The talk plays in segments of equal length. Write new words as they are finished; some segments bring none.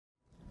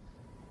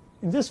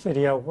In this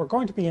video, we're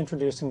going to be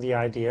introducing the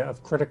idea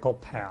of critical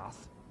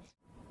path.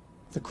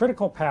 The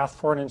critical path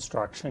for an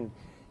instruction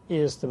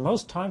is the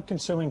most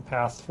time-consuming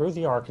path through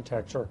the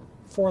architecture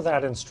for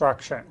that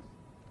instruction.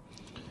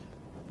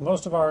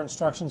 Most of our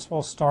instructions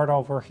will start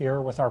over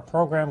here with our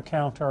program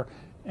counter,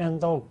 and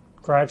they'll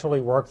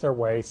gradually work their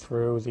way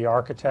through the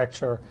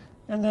architecture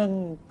and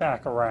then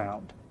back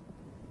around.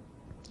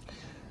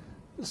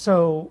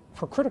 So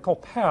for critical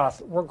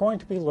path, we're going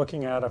to be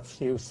looking at a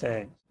few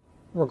things.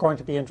 We're going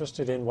to be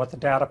interested in what the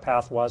data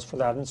path was for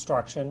that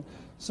instruction,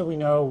 so we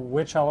know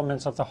which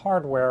elements of the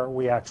hardware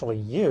we actually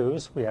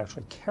use, we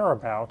actually care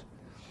about.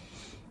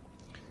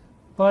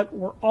 But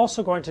we're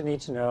also going to need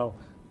to know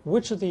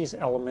which of these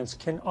elements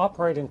can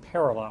operate in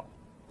parallel.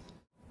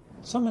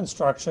 Some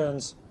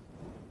instructions,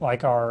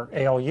 like our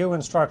ALU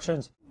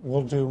instructions,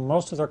 will do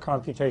most of their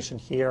computation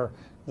here,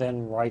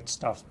 then write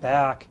stuff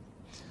back.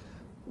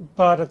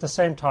 But at the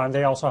same time,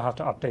 they also have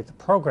to update the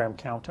program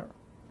counter.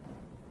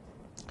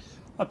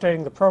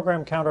 Updating the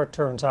program counter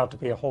turns out to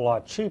be a whole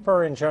lot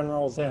cheaper in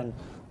general than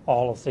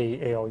all of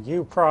the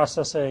ALU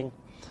processing.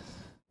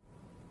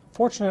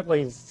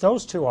 Fortunately,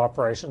 those two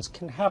operations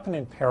can happen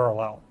in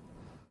parallel.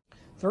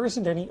 There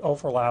isn't any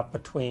overlap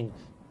between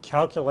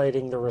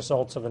calculating the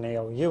results of an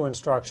ALU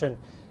instruction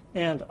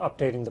and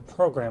updating the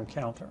program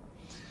counter.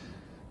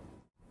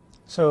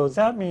 So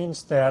that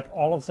means that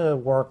all of the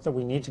work that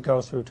we need to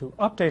go through to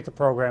update the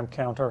program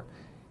counter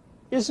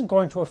isn't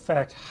going to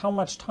affect how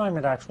much time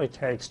it actually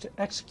takes to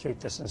execute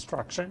this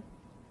instruction.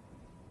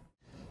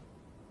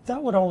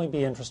 That would only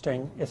be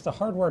interesting if the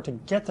hardware to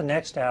get the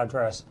next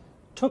address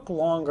took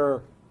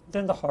longer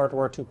than the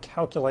hardware to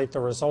calculate the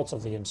results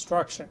of the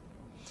instruction.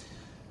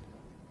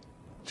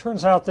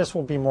 Turns out this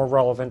will be more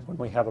relevant when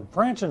we have a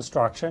branch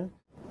instruction,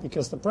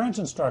 because the branch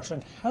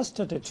instruction has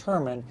to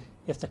determine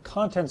if the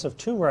contents of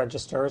two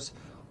registers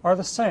are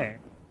the same.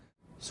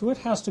 So it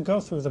has to go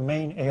through the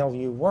main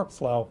ALU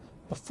workflow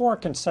before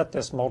it can set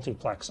this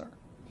multiplexer.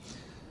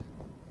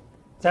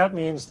 That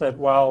means that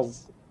while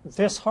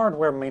this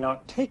hardware may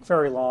not take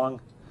very long,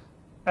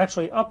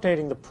 actually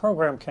updating the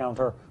program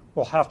counter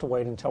will have to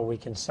wait until we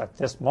can set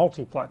this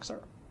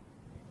multiplexer.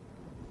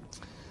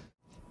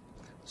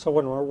 So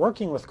when we're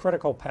working with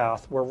critical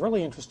path, we're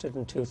really interested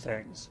in two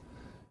things.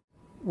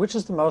 Which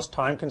is the most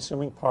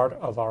time-consuming part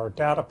of our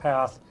data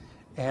path,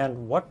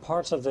 and what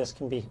parts of this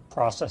can be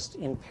processed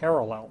in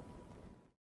parallel.